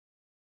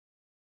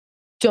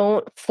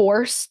don't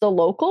force the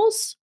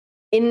locals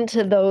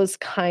into those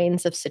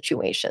kinds of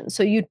situations.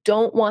 So, you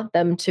don't want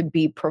them to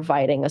be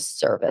providing a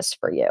service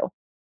for you.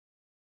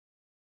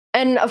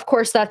 And of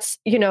course,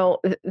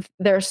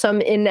 there's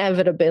some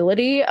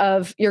inevitability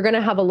of you're going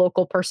to have a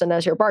local person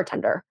as your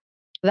bartender.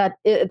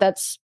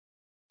 That's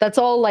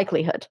all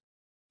likelihood.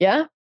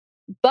 Yeah.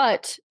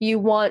 But you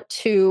want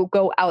to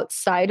go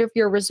outside of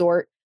your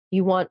resort.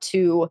 You want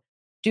to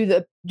do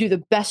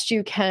the best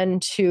you can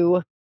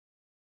to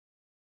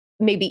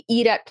maybe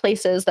eat at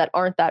places that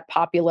aren't that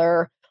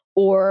popular,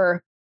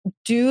 or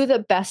do the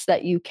best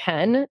that you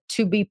can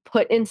to be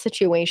put in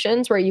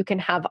situations where you can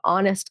have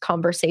honest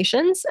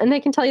conversations and they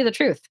can tell you the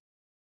truth.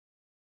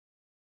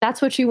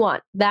 That's what you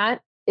want.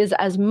 That is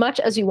as much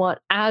as you want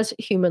as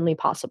humanly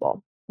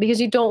possible,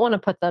 because you don't want to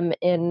put them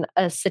in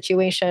a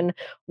situation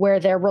where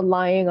they're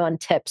relying on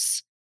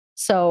tips.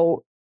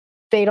 So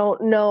they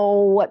don't know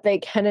what they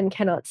can and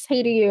cannot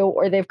say to you,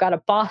 or they've got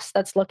a boss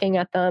that's looking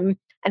at them.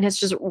 And it's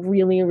just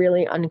really,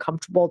 really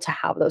uncomfortable to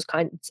have those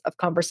kinds of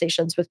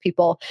conversations with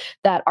people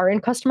that are in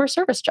customer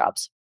service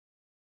jobs,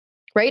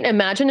 right?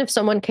 Imagine if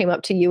someone came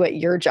up to you at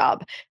your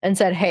job and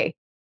said, "Hey,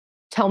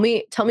 tell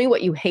me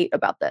what you hate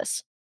about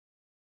this."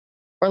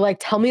 Or like,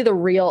 tell me the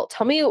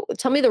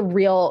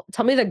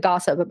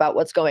gossip about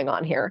what's going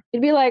on here.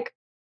 You'd be like,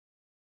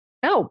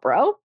 "No,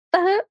 bro.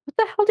 What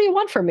the hell do you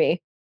want from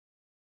me?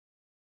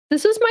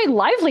 This is my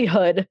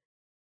livelihood.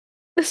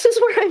 This is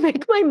where I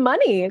make my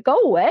money. Go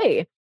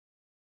away."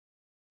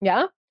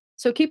 Yeah?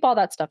 So keep all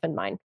that stuff in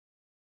mind.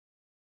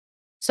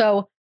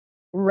 So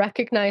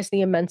recognize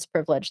the immense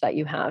privilege that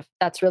you have.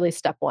 That's really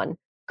step 1.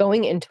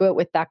 Going into it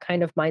with that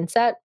kind of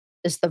mindset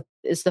is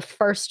the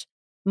first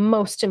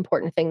most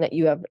important thing that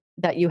you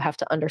have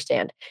to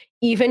understand.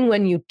 Even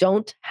when you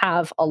don't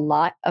have a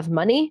lot of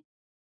money,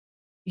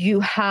 you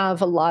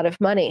have a lot of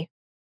money.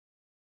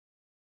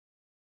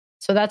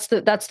 So that's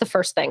the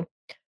first thing.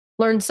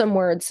 Learn some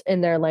words in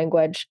their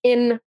language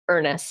in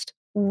earnest.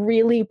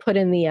 Really put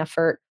in the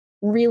effort,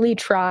 really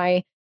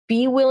try,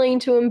 be willing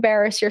to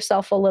embarrass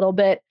yourself a little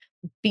bit,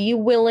 be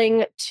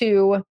willing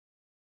to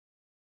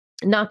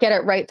not get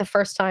it right the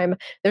first time.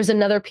 There's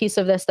another piece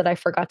of this that I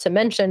forgot to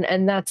mention,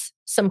 and that's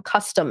some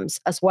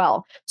customs as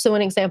well. So,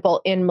 an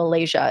example in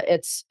Malaysia,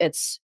 it's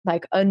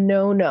like a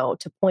no-no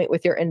to point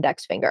with your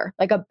index finger,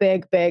 like a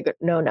big, big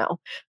no-no.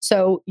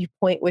 So you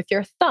point with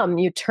your thumb.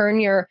 You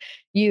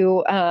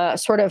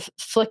sort of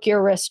flick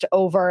your wrist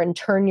over and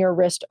turn your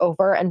wrist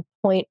over and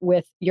point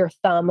with your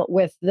thumb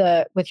with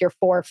your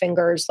four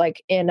fingers,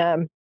 like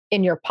in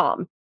your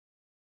palm.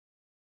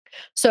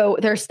 So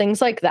there's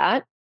things like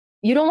that.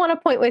 You don't want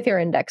to point with your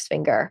index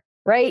finger,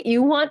 right?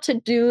 You want to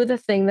do the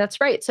thing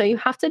that's right. So you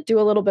have to do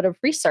a little bit of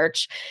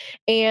research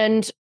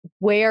and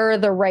wear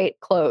the right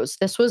clothes.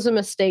 This was a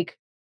mistake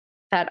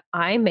that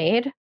I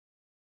made.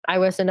 I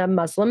was in a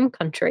Muslim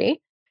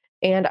country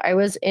and I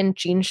was in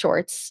jean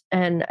shorts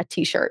and a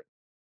t-shirt.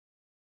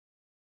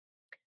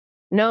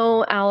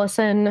 No,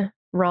 Allison,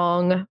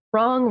 wrong,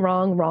 wrong,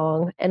 wrong,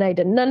 wrong. And I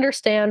didn't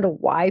understand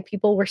why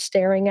people were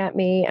staring at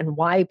me and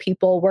why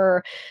people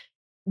were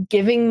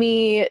giving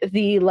me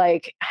the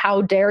like,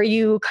 how dare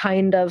you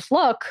kind of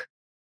look.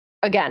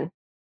 Again,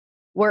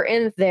 we're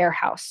in their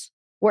house,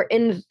 we're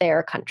in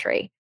their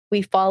country,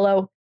 we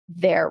follow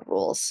their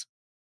rules.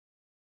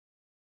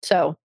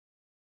 So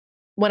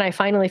when I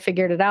finally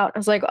figured it out, I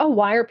was like, oh,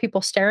 why are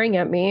people staring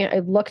at me? I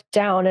looked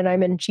down and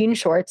I'm in jean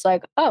shorts,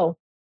 like, oh,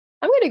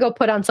 I'm going to go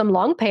put on some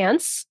long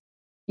pants.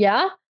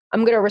 Yeah.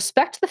 I'm going to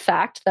respect the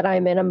fact that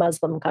I'm in a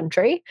Muslim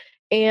country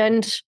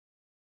and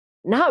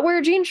not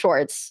wear jean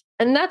shorts.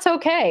 And that's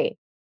okay.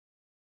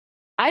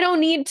 I don't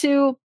need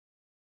to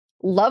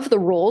love the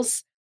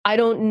rules. I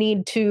don't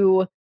need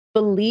to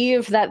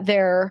believe that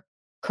they're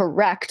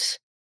correct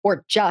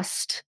or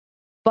just,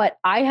 but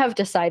I have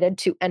decided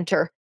to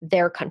enter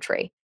their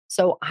country.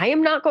 So I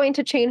am not going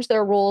to change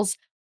their rules.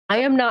 I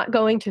am not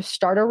going to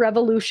start a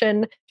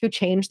revolution to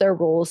change their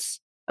rules.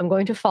 I'm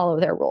going to follow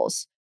their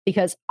rules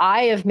because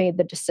I have made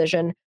the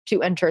decision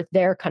to enter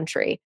their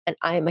country and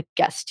I am a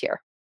guest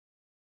here.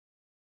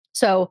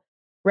 So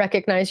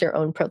recognize your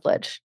own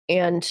privilege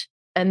and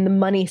the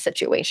money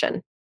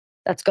situation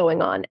that's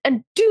going on.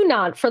 And do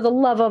not, for the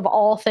love of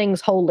all things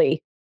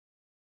holy,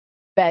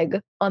 beg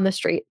on the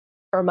street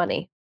for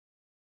money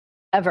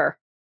ever.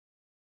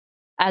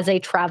 As a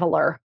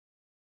traveler,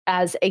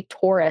 as a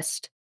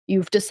tourist,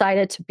 you've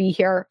decided to be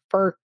here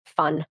for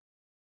fun,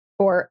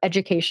 for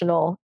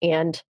educational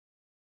and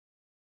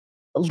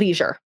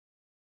leisure.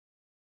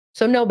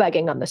 So no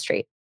begging on the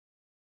street.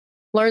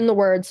 Learn the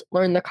words,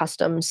 learn the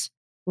customs,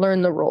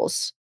 learn the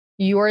rules.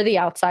 You're the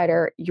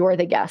outsider, you're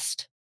the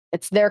guest.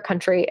 It's their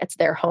country, it's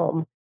their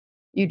home.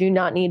 You do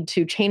not need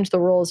to change the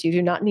rules. You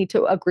do not need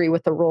to agree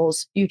with the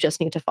rules. You just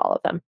need to follow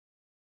them.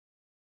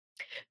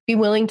 Be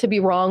willing to be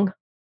wrong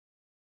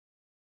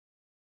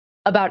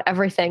about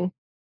everything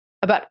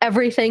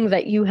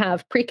that you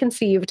have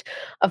preconceived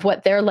of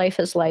what their life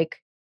is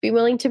like. Be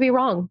willing to be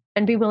wrong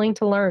and be willing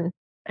to learn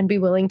and be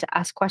willing to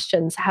ask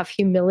questions. Have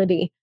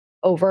humility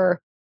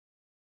over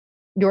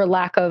your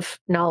lack of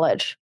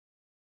knowledge.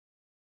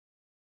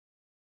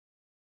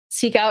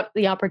 Seek out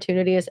the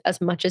opportunities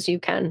as much as you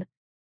can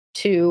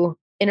to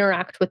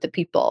interact with the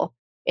people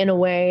in a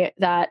way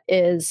that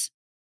is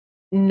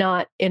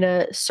not in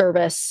a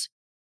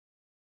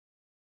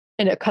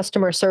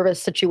customer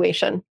service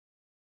situation.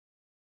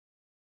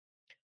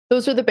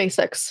 Those are the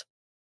basics.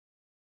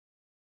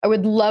 I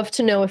would love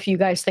to know if you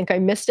guys think I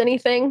missed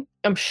anything.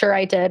 I'm sure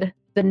I did.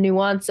 The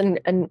nuance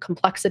and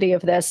complexity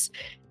of this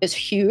is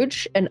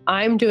huge. And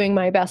I'm doing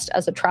my best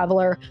as a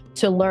traveler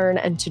to learn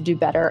and to do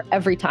better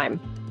every time.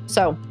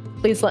 So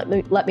please let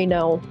me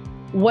know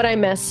what I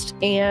missed.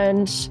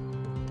 And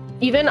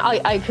even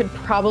I could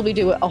probably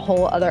do a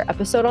whole other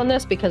episode on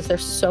this because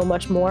there's so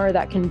much more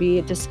that can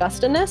be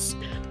discussed in this.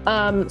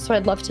 So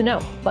I'd love to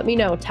know. Let me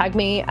know. Tag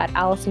me at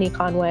Allison E.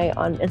 Conway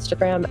on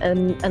Instagram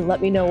and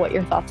let me know what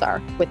your thoughts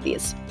are with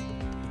these.